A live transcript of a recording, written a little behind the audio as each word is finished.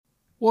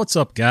What's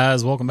up,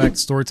 guys? Welcome back to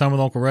Storytime with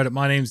Uncle Reddit.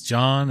 My name's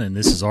John, and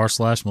this is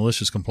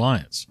r/Malicious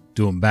Compliance.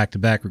 Doing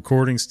back-to-back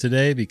recordings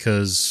today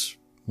because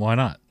why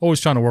not? Always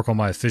trying to work on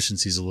my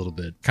efficiencies a little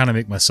bit. Kind of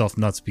make myself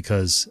nuts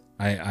because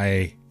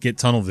I get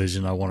tunnel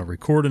vision. I want to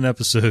record an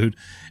episode,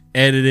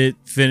 edit it,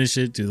 finish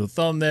it, do the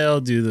thumbnail,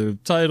 do the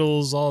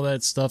titles, all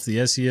that stuff, the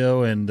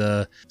SEO,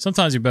 and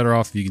sometimes you're better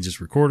off if you can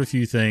just record a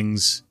few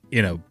things,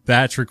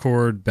 batch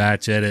record,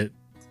 batch edit,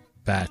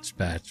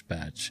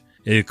 batch.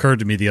 It occurred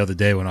to me the other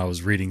day when I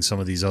was reading some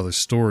of these other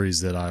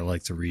stories that I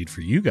like to read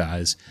for you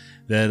guys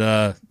that,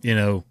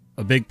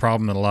 a big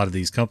problem in a lot of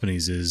these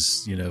companies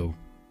is,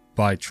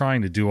 by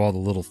trying to do all the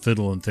little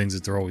fiddle and things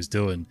that they're always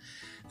doing,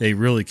 they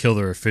really kill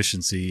their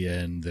efficiency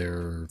and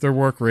their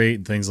work rate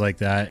and things like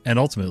that, and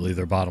ultimately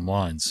their bottom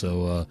line.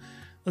 So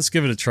let's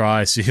give it a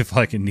try, see if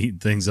I can neaten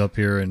things up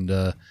here. And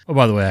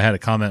by the way, I had a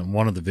comment in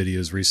one of the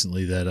videos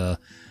recently that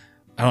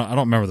I don't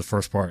remember the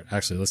first part.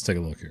 Actually, let's take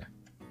a look here.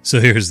 So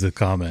here's the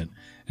comment.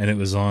 And it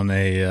was on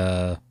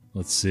a,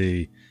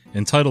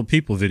 entitled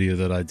People video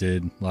that I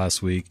did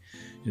last week.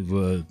 It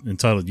was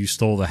entitled, "You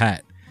Stole the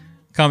Hat."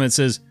 Comment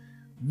says,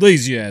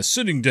 "Lazy ass,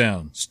 sitting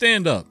down,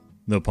 stand up."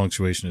 No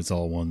punctuation, it's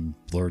all one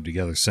blurred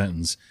together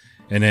sentence.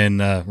 And then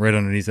right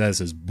underneath that it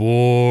says,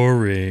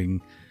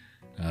 "Boring."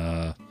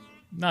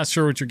 Not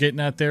sure what you're getting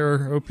at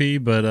there, OP,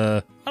 but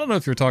I don't know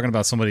if you're talking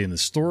about somebody in the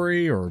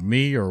story or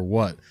me or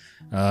what.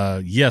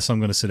 Yes, I'm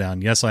going to sit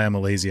down. Yes, I am a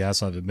lazy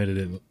ass. I've admitted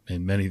it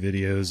in many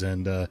videos.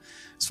 And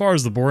as far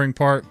as the boring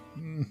part,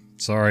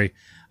 sorry.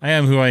 I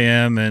am who I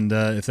am, and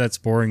if that's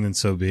boring, then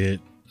so be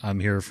it. I'm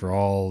here for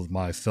all of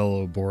my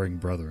fellow boring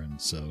brethren.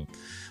 So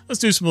let's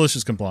do some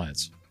malicious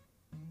compliance.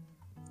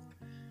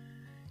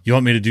 You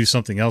want me to do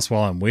something else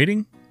while I'm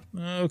waiting?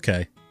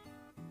 Okay.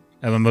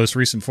 At my most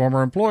recent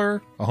former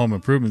employer, a home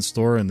improvement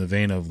store in the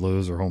vein of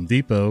Lowe's or Home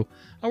Depot,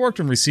 I worked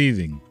in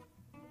receiving,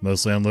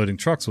 mostly unloading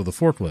trucks with a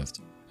forklift.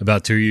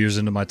 About 2 years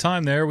into my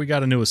time there, we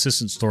got a new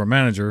assistant store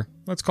manager.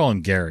 Let's call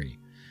him Gary.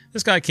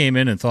 This guy came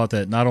in and thought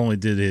that not only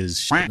did his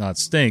shit not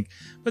stink,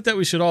 but that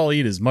we should all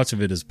eat as much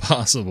of it as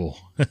possible.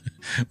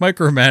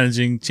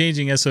 Micromanaging,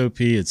 changing SOP,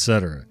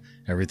 etc.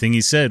 Everything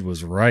he said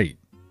was right.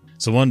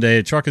 So one day,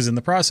 a truck is in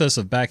the process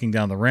of backing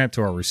down the ramp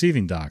to our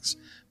receiving docks,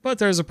 but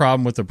there's a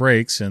problem with the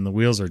brakes and the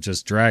wheels are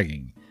just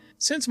dragging.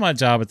 Since my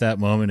job at that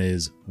moment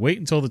is wait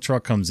until the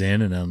truck comes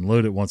in and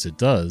unload it once it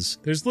does,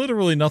 there's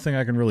literally nothing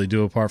I can really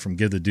do apart from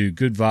give the dude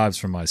good vibes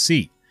from my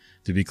seat.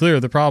 To be clear,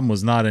 the problem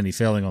was not any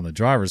failing on the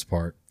driver's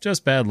part,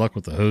 just bad luck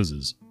with the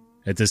hoses.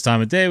 At this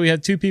time of day, we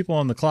had 2 people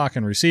on the clock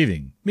and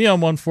receiving. Me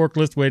on one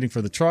forklift waiting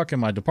for the truck and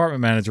my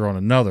department manager on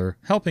another,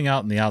 helping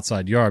out in the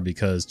outside yard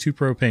because 2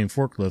 propane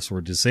forklifts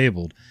were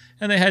disabled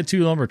and they had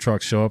 2 lumber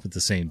trucks show up at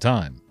the same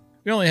time.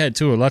 We only had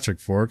 2 electric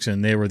forks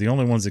and they were the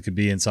only ones that could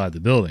be inside the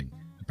building.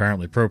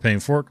 Apparently,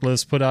 propane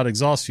forklifts put out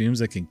exhaust fumes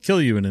that can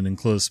kill you in an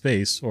enclosed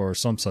space or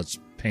some such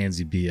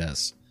pansy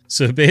BS.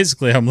 So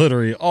basically, I'm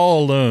literally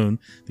all alone,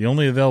 the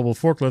only available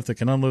forklift that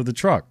can unload the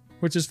truck,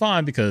 which is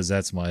fine because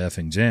that's my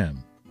effing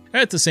jam.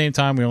 At the same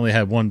time, we only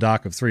had 1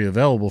 dock of 3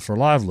 available for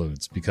live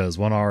loads because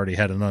one already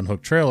had an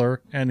unhooked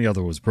trailer and the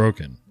other was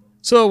broken.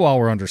 So while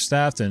we're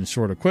understaffed and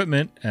short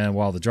equipment, and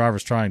while the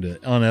driver's trying to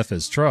un-F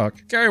his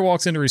truck, Gary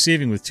walks into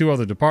receiving with 2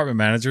 other department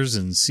managers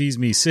and sees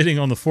me sitting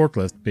on the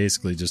forklift,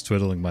 basically just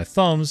twiddling my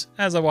thumbs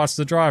as I watch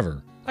the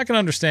driver. I can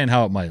understand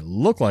how it might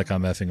look like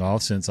I'm effing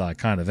off since I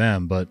kind of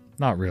am, but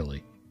not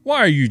really. "Why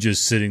are you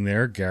just sitting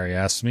there?" Gary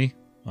asks me.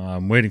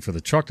 "I'm waiting for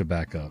the truck to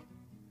back up."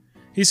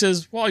 He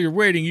says, "While you're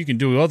waiting, you can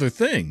do other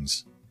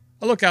things."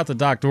 I look out the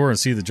dock door and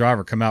see the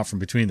driver come out from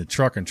between the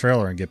truck and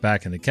trailer and get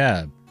back in the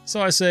cab. So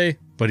I say,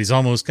 "But he's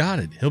almost got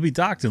it. He'll be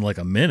docked in like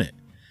a minute.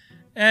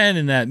 And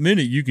in that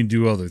minute, you can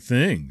do other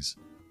things."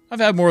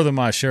 I've had more than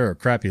my share of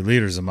crappy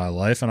leaders in my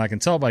life, and I can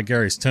tell by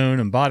Gary's tone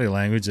and body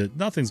language that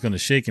nothing's going to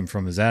shake him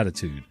from his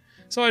attitude.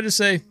 So I just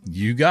say,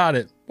 "You got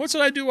it. What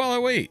should I do while I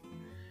wait?"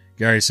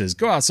 Gary says,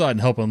 "Go outside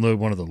and help unload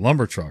one of the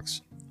lumber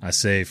trucks." I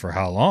say, "For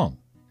how long?"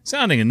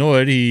 Sounding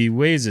annoyed, he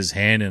waves his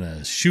hand in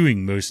a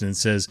shooing motion and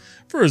says,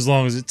 "For as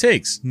long as it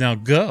takes. Now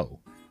go."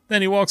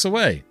 Then he walks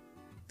away.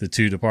 The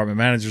 2 department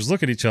managers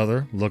look at each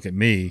other, look at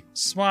me,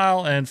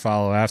 smile, and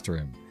follow after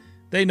him.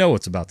 They know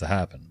what's about to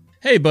happen.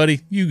 "Hey,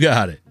 buddy, you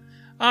got it.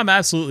 I'm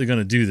absolutely going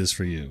to do this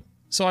for you."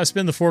 So I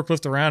spin the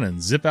forklift around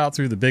and zip out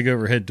through the big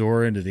overhead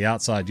door into the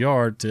outside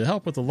yard to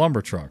help with the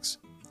lumber trucks.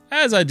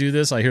 As I do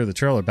this, I hear the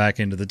trailer back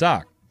into the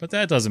dock, but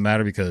that doesn't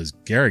matter because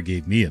Gary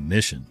gave me a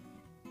mission.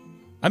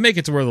 I make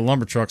it to where the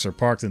lumber trucks are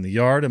parked in the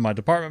yard, and my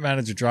department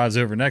manager drives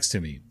over next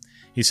to me.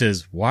 He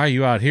says, "Why are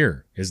you out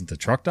here? Isn't the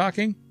truck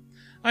docking?"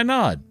 I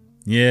nod.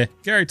 "Yeah,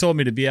 Gary told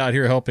me to be out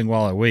here helping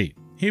while I wait.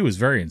 He was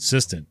very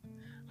insistent."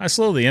 I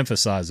slowly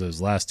emphasize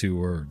those last 2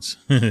 words.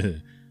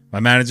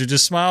 My manager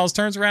just smiles,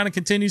 turns around, and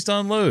continues to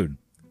unload.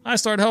 I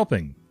start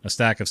helping. A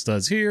stack of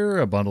studs here,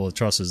 a bundle of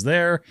trusses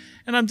there,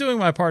 and I'm doing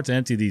my part to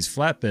empty these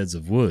flatbeds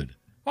of wood.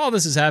 While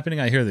this is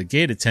happening, I hear the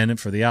gate attendant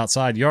for the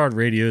outside yard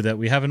radio that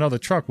we have another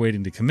truck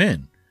waiting to come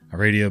in. I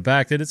radio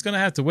back that it's going to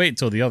have to wait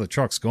until the other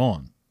truck's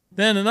gone.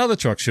 Then another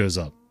truck shows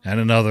up, and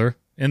another,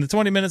 In the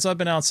 20 minutes I've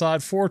been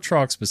outside, 4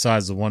 trucks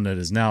besides the one that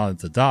is now at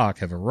the dock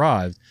have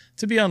arrived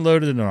to be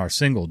unloaded on our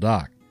single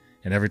dock,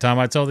 and every time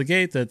I tell the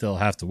gate that they'll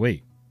have to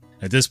wait.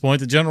 At this point,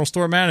 the general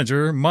store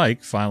manager,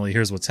 Mike, finally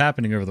hears what's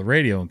happening over the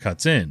radio and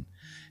cuts in.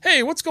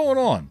 Hey, what's going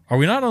on? Are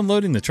we not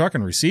unloading the truck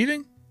and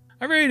receiving?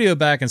 I radio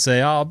back and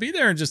say, I'll be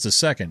there in just a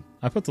second.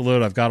 I put the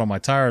load I've got on my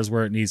tires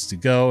where it needs to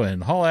go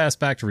and haul ass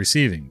back to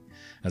receiving.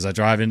 As I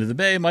drive into the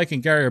bay, Mike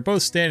and Gary are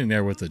both standing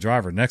there with the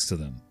driver next to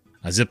them.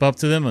 I zip up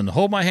to them and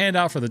hold my hand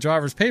out for the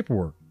driver's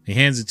paperwork. He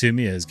hands it to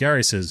me as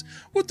Gary says,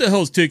 What the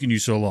hell's taking you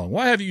so long?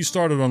 Why haven't you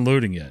started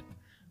unloading yet?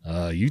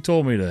 You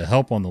told me to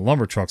help on the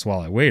lumber trucks while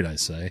I wait, I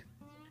say.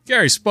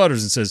 Gary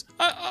sputters and says,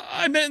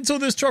 I meant until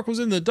this truck was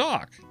in the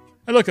dock.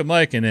 I look at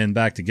Mike and then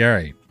back to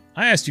Gary.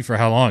 I asked you for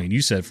how long and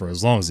you said for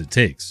as long as it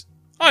takes.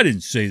 I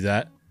didn't say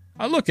that.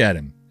 I look at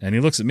him and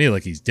he looks at me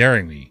like he's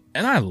daring me,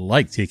 and I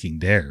like taking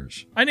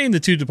dares. I name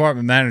the 2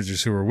 department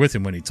managers who were with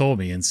him when he told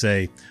me and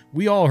say,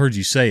 We all heard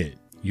you say it.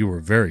 You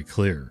were very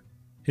clear.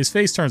 His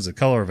face turns the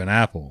color of an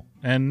apple,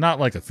 and not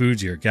like a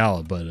Fuji or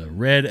Gala, but a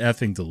red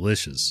effing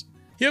delicious.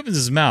 He opens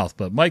his mouth,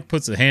 but Mike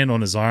puts a hand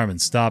on his arm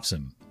and stops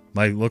him.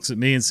 Mike looks at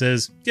me and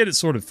says, Get it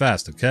sorted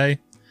fast, okay?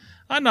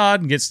 I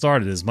nod and get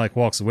started as Mike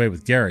walks away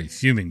with Gary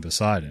fuming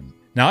beside him.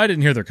 Now, I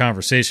didn't hear their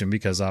conversation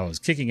because I was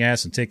kicking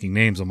ass and taking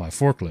names on my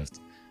forklift,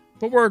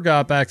 but word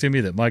got back to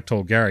me that Mike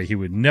told Gary he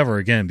would never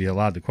again be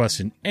allowed to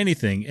question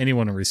anything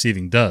anyone in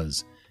receiving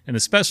does, and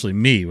especially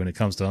me when it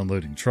comes to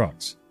unloading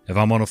trucks. If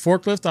I'm on a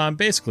forklift, I'm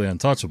basically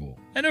untouchable.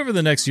 And over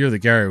the next year that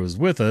Gary was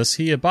with us,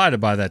 he abided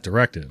by that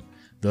directive,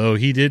 though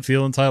he did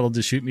feel entitled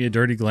to shoot me a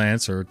dirty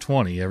glance or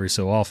 20 every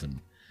so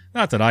often.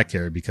 Not that I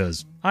cared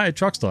because I had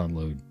trucks to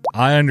unload.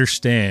 I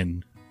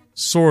understand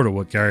sort of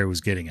what Gary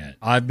was getting at.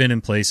 I've been in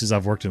places,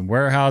 I've worked in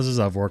warehouses,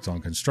 I've worked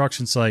on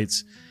construction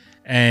sites,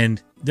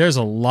 and there's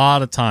a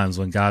lot of times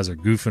when guys are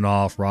goofing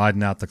off,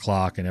 riding out the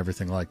clock and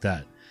everything like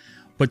that.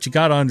 But you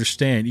got to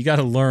understand, you got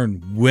to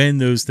learn when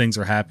those things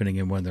are happening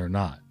and when they're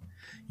not.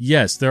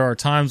 Yes, there are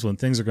times when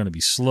things are going to be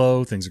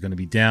slow, things are going to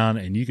be down,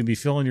 and you can be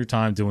filling your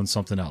time doing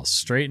something else,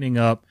 straightening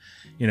up,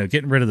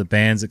 getting rid of the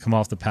bands that come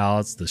off the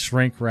pallets, the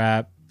shrink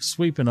wrap,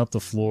 sweeping up the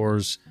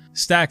floors,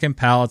 stacking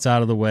pallets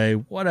out of the way,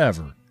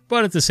 whatever.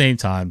 But at the same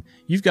time,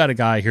 you've got a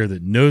guy here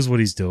that knows what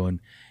he's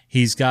doing.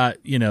 He's got,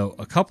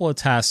 a couple of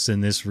tasks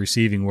in this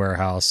receiving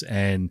warehouse,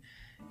 and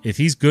if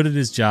he's good at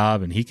his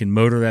job and he can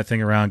motor that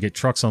thing around, get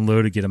trucks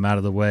unloaded, get them out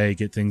of the way,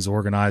 get things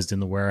organized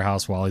in the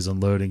warehouse while he's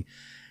unloading,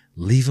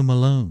 leave him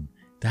alone.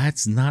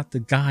 That's not the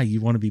guy you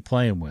want to be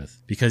playing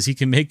with, because he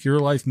can make your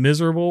life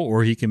miserable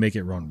or he can make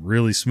it run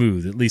really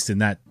smooth, at least in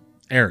that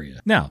area.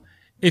 Now,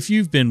 if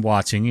you've been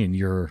watching and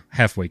you're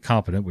halfway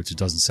competent, which it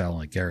doesn't sound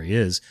like Gary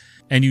is,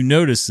 and you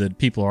notice that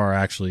people are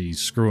actually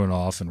screwing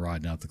off and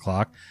riding out the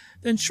clock,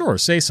 then sure,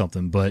 say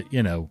something. But,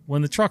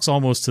 when the truck's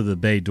almost to the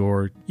bay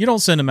door, you don't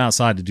send them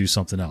outside to do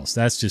something else.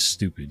 That's just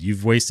stupid.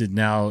 You've wasted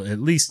now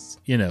at least,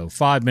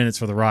 5 minutes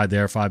for the ride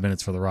there, 5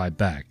 minutes for the ride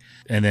back,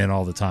 and then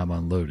all the time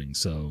unloading.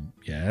 So,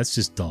 yeah, that's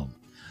just dumb.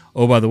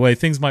 Oh, by the way,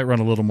 things might run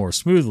a little more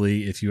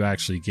smoothly if you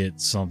actually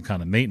get some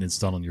kind of maintenance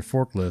done on your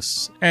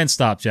forklifts and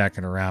stop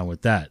jacking around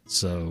with that.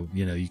 So,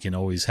 you can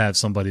always have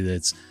somebody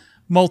that's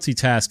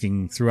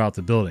multitasking throughout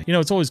the building.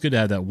 It's always good to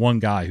have that one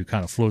guy who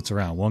kind of floats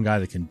around, one guy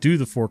that can do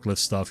the forklift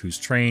stuff, who's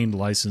trained,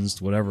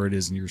 licensed, whatever it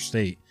is in your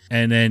state.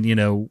 And then,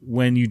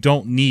 when you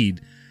don't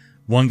need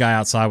one guy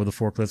outside with a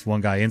forklift,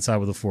 one guy inside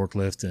with a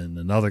forklift, and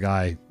another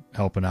guy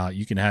helping out,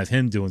 you can have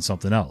him doing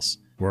something else.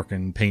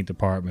 Working paint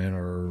department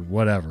or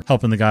whatever,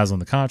 helping the guys on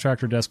the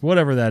contractor desk,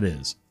 whatever that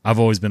is. I've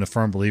always been a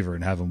firm believer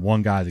in having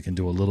one guy that can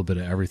do a little bit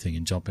of everything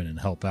and jump in and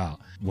help out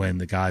when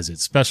the guys that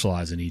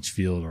specialize in each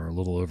field are a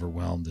little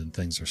overwhelmed and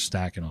things are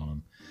stacking on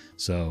them.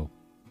 So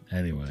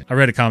anyway, I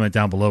read a comment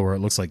down below where it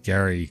looks like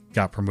Gary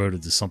got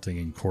promoted to something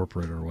in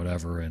corporate or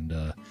whatever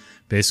and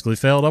basically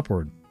failed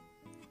upward.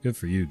 Good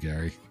for you,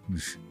 Gary.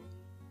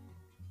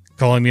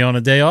 Calling me on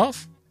a day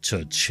off?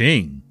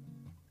 Cha-ching.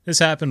 This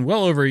happened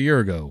well over a year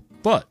ago,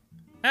 but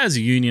as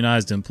a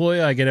unionized employee,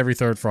 I get every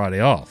third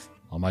Friday off.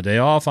 On my day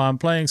off, I'm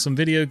playing some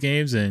video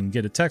games and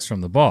get a text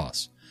from the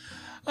boss.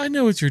 I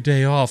know it's your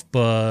day off,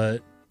 but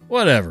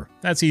whatever.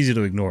 That's easy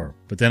to ignore.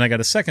 But then I got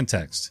a second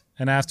text,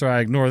 and after I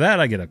ignore that,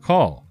 I get a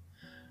call.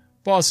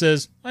 Boss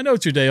says, I know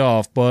it's your day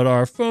off, but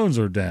our phones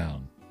are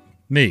down.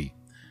 Me.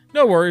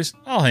 No worries,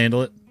 I'll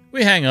handle it.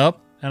 We hang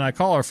up, and I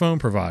call our phone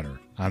provider.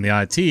 I'm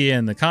the IT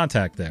and the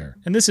contact there.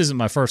 And this isn't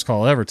my first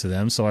call ever to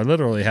them, so I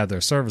literally have their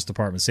service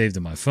department saved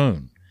in my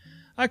phone.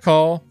 I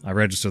call, I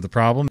register the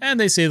problem, and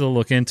they say they'll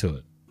look into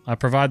it. I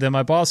provide them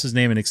my boss's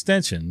name and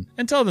extension,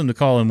 and tell them to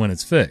call him when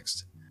it's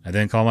fixed. I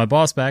then call my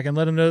boss back and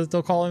let him know that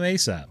they'll call him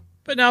ASAP.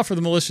 But now for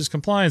the malicious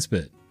compliance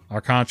bit.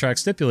 Our contract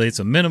stipulates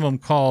a minimum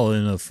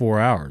call-in of 4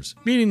 hours,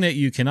 meaning that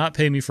you cannot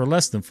pay me for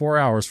less than 4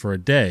 hours for a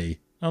day,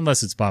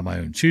 unless it's by my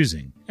own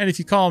choosing. And if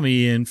you call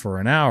me in for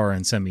an hour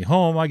and send me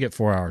home, I get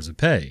 4 hours of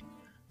pay.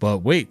 But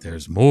wait,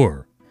 there's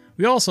more.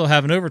 We also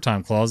have an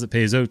overtime clause that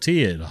pays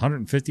OT at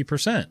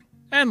 150%.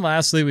 And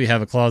lastly, we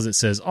have a clause that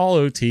says all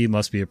OT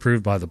must be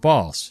approved by the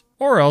boss,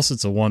 or else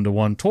it's a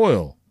one-to-one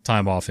toil,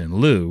 time off in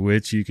lieu,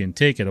 which you can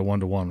take at a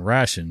 1-to-1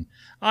 ration,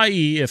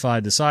 i.e. if I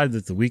decide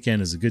that the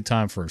weekend is a good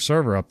time for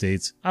server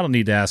updates, I don't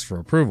need to ask for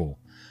approval.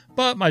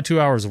 But my 2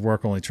 hours of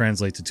work only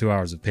translate to 2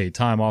 hours of paid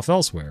time off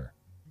elsewhere.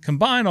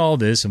 Combine all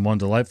this in one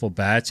delightful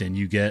batch and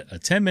you get a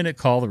 10-minute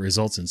call that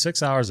results in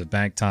 6 hours of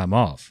banked time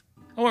off.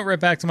 I went right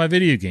back to my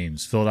video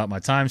games, filled out my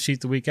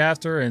timesheet the week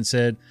after, and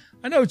said,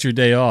 I know it's your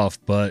day off,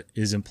 but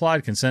is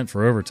implied consent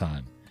for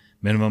overtime.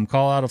 Minimum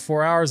call out of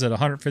 4 hours at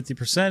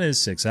 150%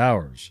 is 6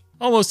 hours.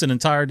 Almost an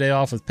entire day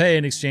off with pay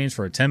in exchange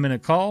for a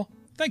 10-minute call?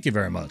 Thank you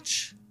very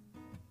much.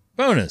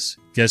 Bonus.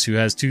 Guess who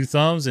has 2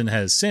 thumbs and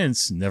has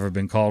since never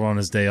been called on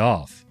his day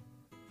off?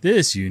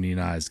 This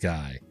unionized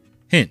guy.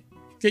 Hint.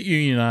 Get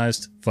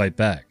unionized, fight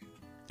back.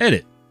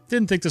 Edit.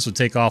 Didn't think this would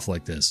take off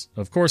like this.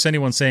 Of course,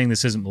 anyone saying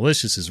this isn't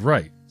malicious is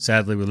right.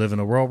 Sadly, we live in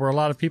a world where a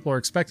lot of people are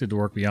expected to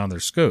work beyond their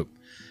scope.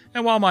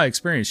 And while my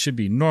experience should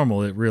be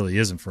normal, it really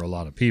isn't for a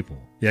lot of people.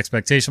 The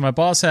expectation my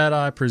boss had,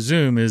 I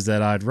presume, is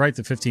that I'd write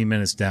the 15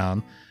 minutes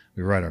down,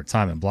 we write our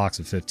time in blocks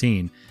of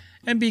 15,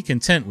 and be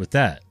content with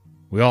that.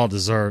 We all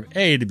deserve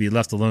A, to be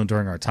left alone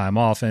during our time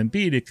off, and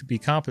B, to be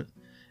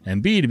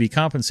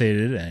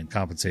compensated and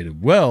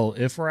compensated well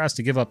if we're asked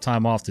to give up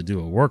time off to do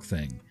a work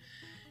thing.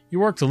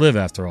 You work to live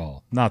after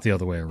all, not the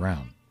other way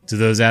around. To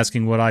those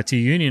asking what IT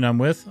union I'm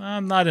with,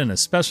 I'm not in a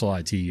special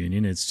IT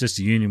union, it's just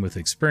a union with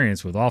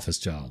experience with office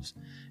jobs.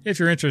 If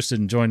you're interested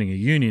in joining a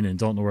union and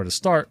don't know where to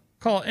start,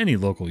 call any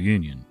local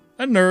union.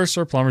 A nurse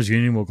or plumber's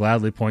union will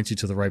gladly point you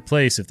to the right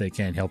place if they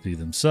can't help you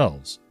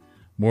themselves.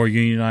 More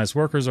unionized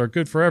workers are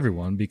good for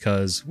everyone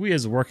because we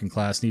as a working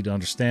class need to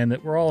understand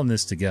that we're all in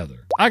this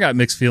together. I got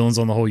mixed feelings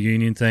on the whole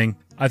union thing.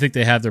 I think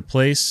they have their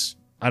place.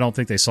 I don't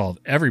think they solve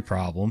every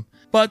problem,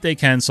 but they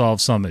can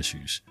solve some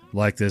issues,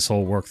 like this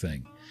whole work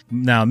thing.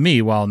 Now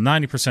me, while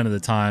 90% of the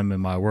time in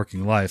my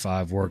working life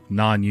I've worked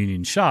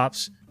non-union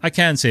shops, I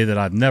can say that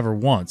I've never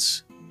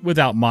once,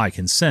 without my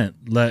consent,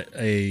 let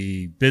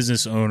a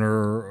business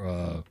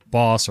owner,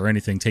 boss, or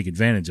anything take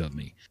advantage of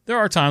me. There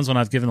are times when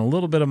I've given a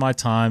little bit of my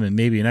time and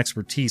maybe an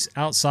expertise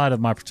outside of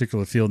my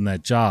particular field in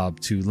that job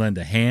to lend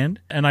a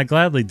hand, and I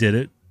gladly did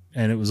it,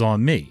 and it was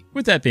on me.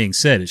 With that being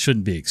said, it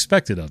shouldn't be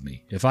expected of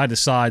me. If I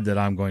decide that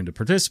I'm going to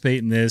participate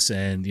in this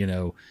and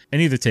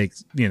either take,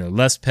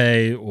 less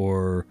pay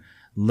or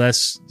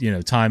less,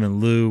 time in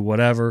lieu,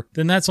 whatever,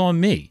 then that's on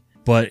me.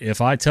 But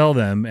if I tell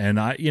them, and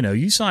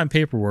you sign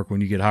paperwork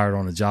when you get hired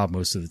on a job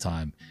most of the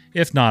time.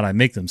 If not, I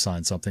make them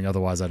sign something.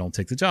 Otherwise, I don't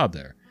take the job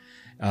there.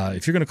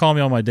 If you're going to call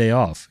me on my day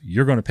off,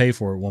 you're going to pay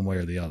for it one way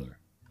or the other.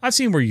 I've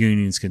seen where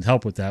unions can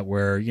help with that,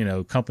 where,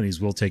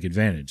 companies will take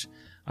advantage.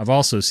 I've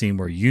also seen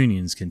where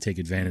unions can take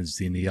advantage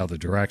in the other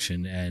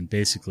direction and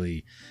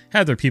basically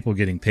have their people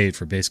getting paid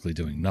for basically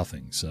doing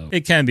nothing. So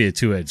it can be a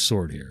two-edged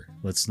sword here.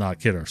 Let's not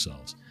kid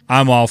ourselves.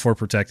 I'm all for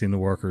protecting the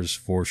workers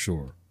for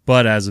sure.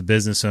 But as a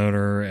business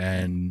owner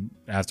and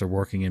after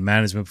working in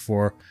management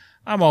before,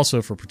 I'm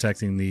also for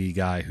protecting the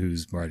guy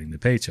who's writing the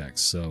paychecks.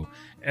 So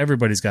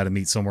everybody's got to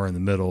meet somewhere in the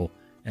middle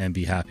and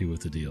be happy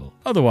with the deal.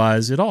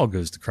 Otherwise, it all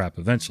goes to crap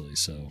eventually,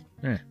 so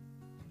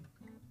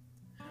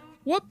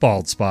What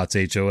bald spots,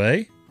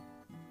 HOA?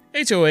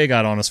 HOA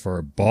got on us for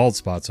our bald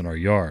spots in our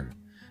yard.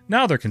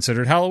 Now they're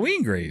considered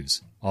Halloween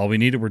graves. All we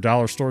needed were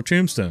dollar store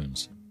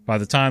tombstones. By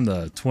the time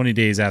the 20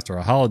 days after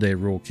a holiday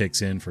rule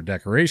kicks in for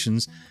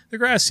decorations, the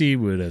grass seed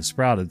would have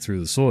sprouted through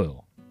the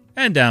soil.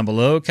 And down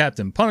below,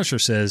 Captain Punisher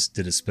says,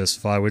 did it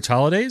specify which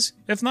holidays?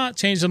 If not,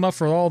 change them up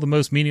for all the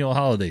most menial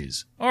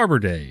holidays. Arbor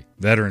Day,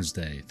 Veterans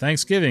Day,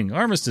 Thanksgiving,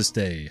 Armistice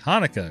Day,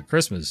 Hanukkah,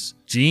 Christmas,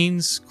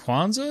 Jeans,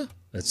 Kwanzaa,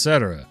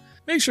 etc.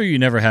 Make sure you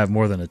never have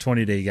more than a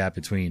 20-day gap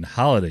between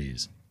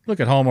holidays. Look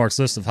at Hallmark's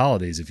list of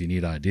holidays if you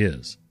need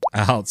ideas.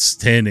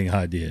 Outstanding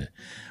idea.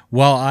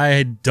 While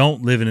I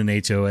don't live in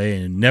an HOA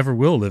and never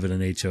will live in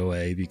an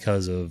HOA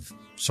because of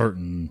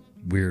certain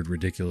weird,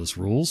 ridiculous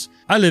rules,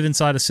 I live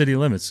inside of city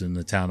limits in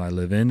the town I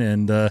live in,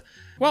 and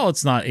while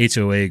it's not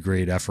HOA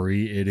grade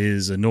effery, it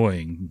is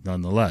annoying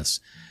nonetheless.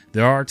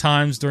 There are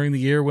times during the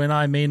year when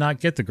I may not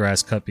get the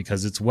grass cut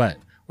because it's wet,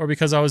 or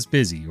because I was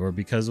busy, or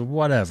because of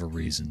whatever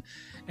reason,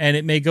 and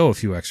it may go a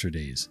few extra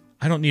days.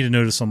 I don't need a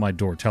notice on my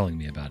door telling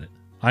me about it.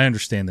 I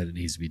understand that it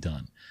needs to be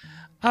done.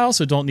 I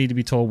also don't need to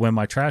be told when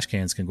my trash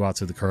cans can go out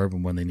to the curb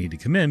and when they need to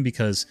come in,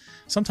 because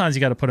sometimes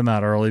you got to put them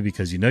out early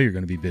because you know you're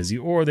going to be busy,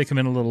 or they come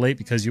in a little late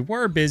because you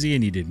were busy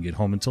and you didn't get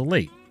home until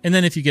late. And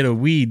then if you get a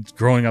weed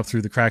growing up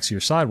through the cracks of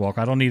your sidewalk,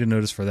 I don't need a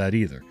notice for that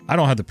either. I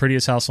don't have the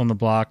prettiest house on the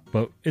block,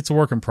 but it's a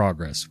work in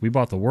progress. We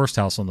bought the worst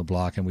house on the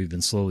block and we've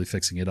been slowly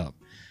fixing it up.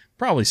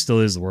 Probably still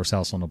is the worst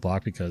house on the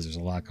block because there's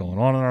a lot going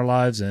on in our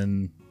lives,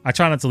 and I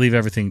try not to leave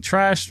everything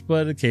trashed,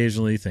 but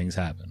occasionally things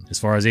happen. As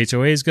far as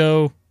HOAs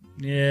go,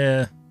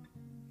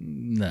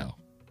 no.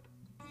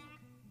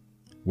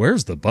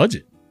 Where's the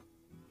budget?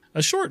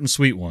 A short and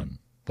sweet one.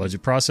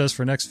 Budget process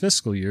for next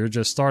fiscal year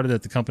just started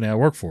at the company I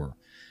work for.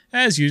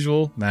 As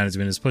usual,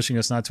 management is pushing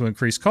us not to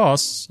increase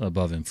costs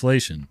above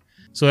inflation.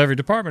 So every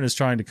department is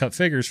trying to cut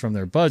figures from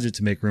their budget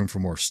to make room for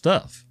more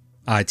stuff.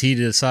 IT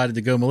decided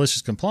to go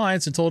malicious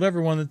compliance and told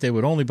everyone that they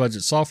would only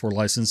budget software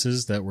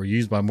licenses that were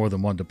used by more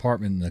than one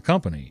department in the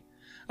company.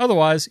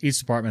 Otherwise, each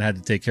department had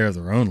to take care of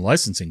their own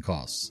licensing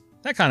costs.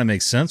 That kind of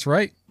makes sense,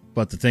 right?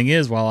 But the thing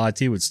is, while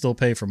IT would still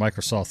pay for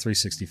Microsoft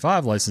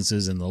 365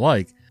 licenses and the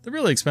like, the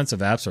really expensive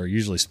apps are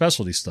usually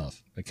specialty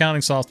stuff,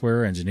 accounting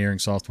software, engineering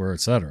software,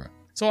 etc.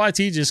 So IT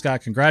just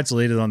got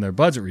congratulated on their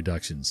budget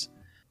reductions.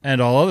 And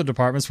all other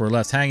departments were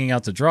left hanging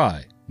out to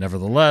dry.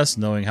 Nevertheless,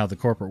 knowing how the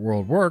corporate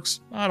world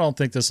works, I don't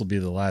think this will be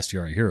the last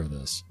year I hear of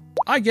this.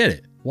 I get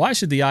it. Why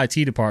should the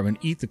IT department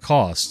eat the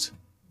cost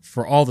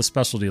for all the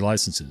specialty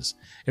licenses?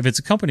 If it's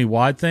a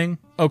company-wide thing,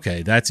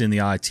 okay, that's in the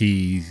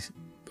IT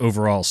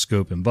overall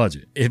scope and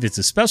budget. If it's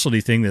a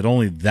specialty thing that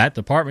only that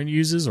department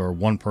uses or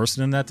one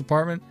person in that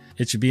department,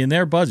 it should be in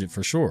their budget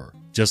for sure.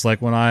 Just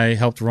like when I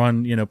helped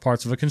run,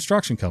 parts of a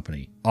construction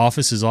company.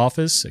 Office is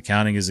office,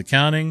 accounting is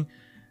accounting,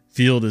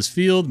 field is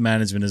field,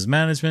 management is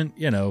management.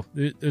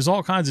 There's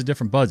all kinds of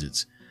different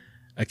budgets.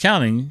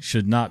 Accounting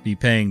should not be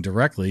paying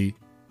directly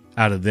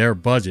out of their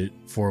budget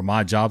for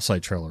my job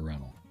site trailer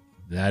rental.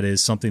 That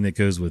is something that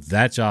goes with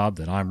that job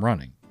that I'm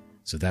running.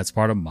 So that's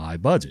part of my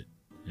budget.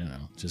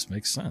 Just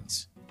makes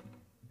sense.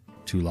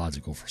 Too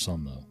logical for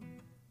some, though.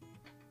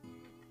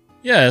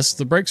 Yes,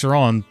 the brakes are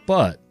on,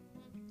 but...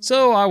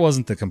 So I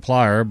wasn't the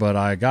complier, but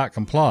I got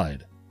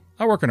complied.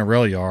 I work in a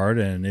rail yard,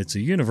 and it's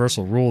a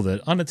universal rule that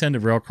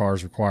unattended rail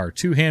cars require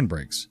 2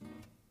 handbrakes.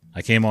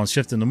 I came on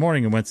shift in the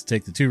morning and went to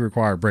take the 2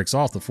 required brakes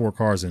off the 4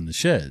 cars in the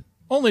shed,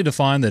 only to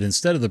find that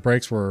instead of the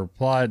brakes were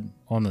applied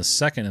on the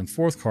 2nd and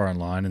 4th car in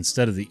line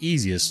instead of the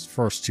easiest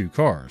first 2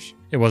 cars.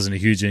 It wasn't a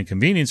huge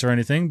inconvenience or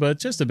anything, but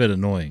just a bit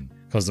annoying,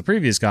 because the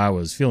previous guy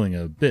was feeling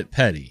a bit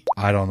petty.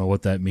 I don't know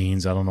what that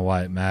means. I don't know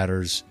why it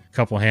matters. A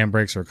couple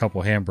handbrakes or a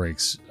couple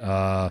handbrakes.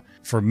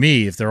 For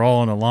me, if they're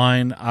all in a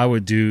line, I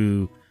would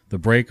do the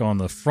brake on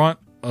the front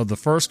of the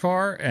first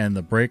car and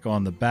the brake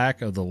on the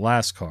back of the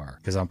last car,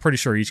 because I'm pretty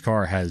sure each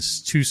car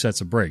has 2 sets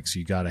of brakes.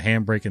 You got a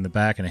handbrake in the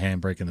back and a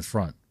handbrake in the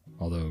front,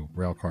 although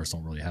rail cars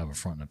don't really have a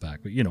front and a back,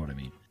 but you know what I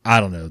mean. I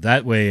don't know.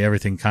 That way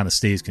everything kind of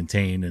stays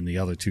contained and the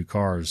other 2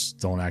 cars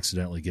don't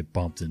accidentally get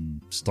bumped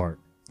and start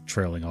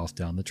trailing off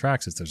down the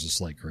tracks if there's a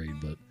slight grade.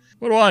 But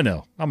what do I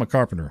know? I'm a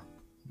carpenter,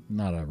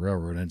 not a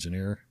railroad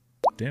engineer.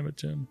 Damn it,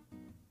 Jim.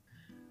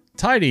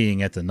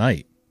 Tidying at the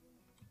night.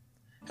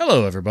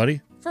 Hello,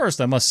 everybody.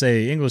 First, I must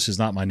say English is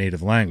not my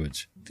native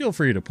language. Feel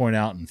free to point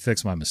out and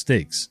fix my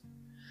mistakes.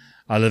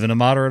 I live in a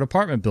moderate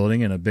apartment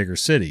building in a bigger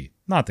city,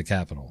 not the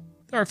capital.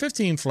 There are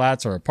 15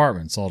 flats or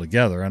apartments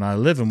altogether, and I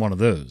live in one of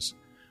those.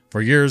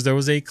 For years, there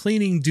was a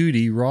cleaning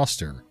duty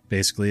roster.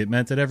 Basically, it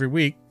meant that every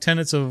week,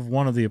 tenants of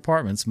one of the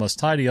apartments must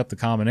tidy up the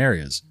common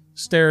areas,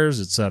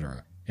 stairs,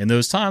 etc. In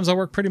those times, I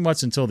worked pretty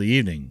much until the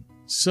evening.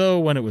 So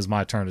when it was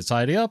my turn to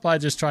tidy up, I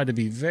just tried to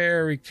be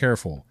very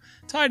careful.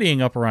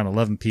 Tidying up around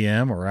 11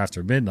 p.m. or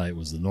after midnight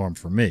was the norm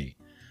for me.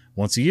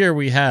 Once a year,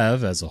 we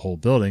have, as a whole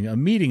building, a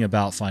meeting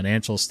about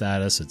financial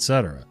status,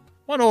 etc.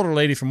 One older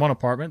lady from one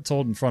apartment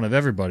told in front of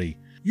everybody,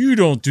 "You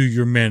don't do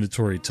your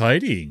mandatory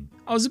tidying."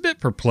 I was a bit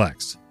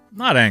perplexed.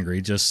 Not angry,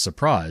 just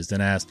surprised,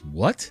 and asked,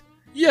 "What?"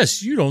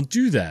 "Yes, you don't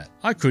do that.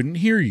 I couldn't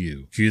hear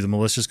you." Cue the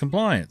malicious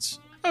compliance.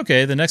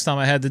 Okay, the next time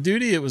I had the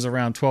duty, it was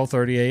around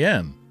 12:30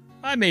 a.m.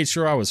 I made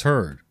sure I was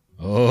heard.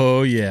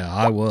 Oh yeah,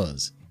 I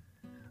was.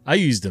 I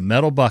used a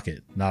metal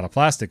bucket, not a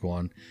plastic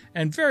one,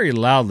 and very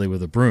loudly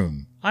with a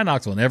broom. I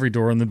knocked on every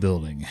door in the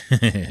building.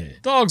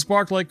 Dogs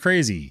barked like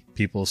crazy.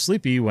 People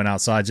sleepy went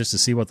outside just to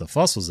see what the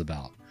fuss was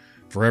about.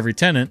 For every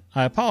tenant,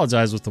 I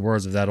apologized with the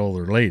words of that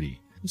older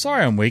lady. "I'm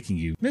sorry I'm waking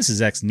you.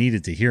 Mrs. X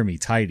needed to hear me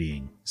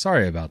tidying.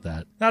 Sorry about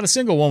that." Not a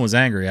single one was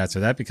angry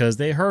after that because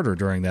they heard her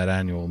during that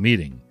annual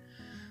meeting.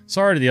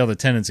 Sorry to the other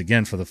tenants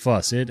again for the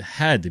fuss. It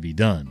had to be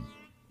done.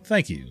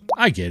 Thank you.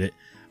 I get it.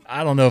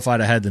 I don't know if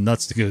I'd have had the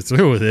nuts to go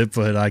through with it,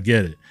 but I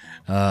get it.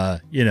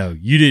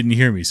 You didn't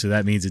hear me, so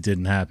that means it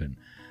didn't happen.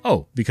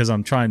 Oh, because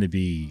I'm trying to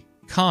be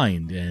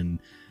kind and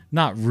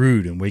not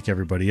rude and wake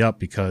everybody up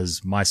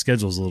because my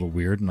schedule's a little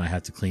weird and I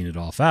have to clean it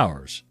off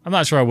hours. I'm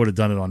not sure I would have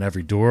done it on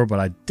every door, but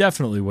I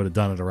definitely would have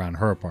done it around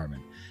her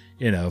apartment.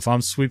 If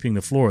I'm sweeping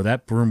the floor,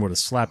 that broom would have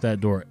slapped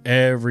that door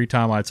every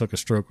time I took a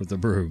stroke with the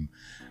broom.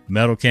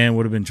 Metal can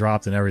would have been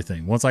dropped and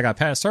everything. Once I got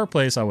past her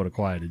place, I would have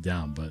quieted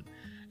down, but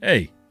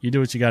hey, you do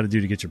what you got to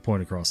do to get your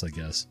point across, I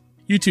guess.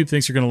 YouTube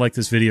thinks you're going to like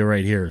this video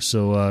right here,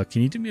 so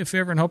can you do me a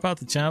favor and help out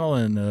the channel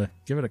and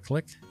give it a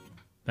click?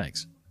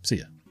 Thanks. See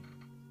ya.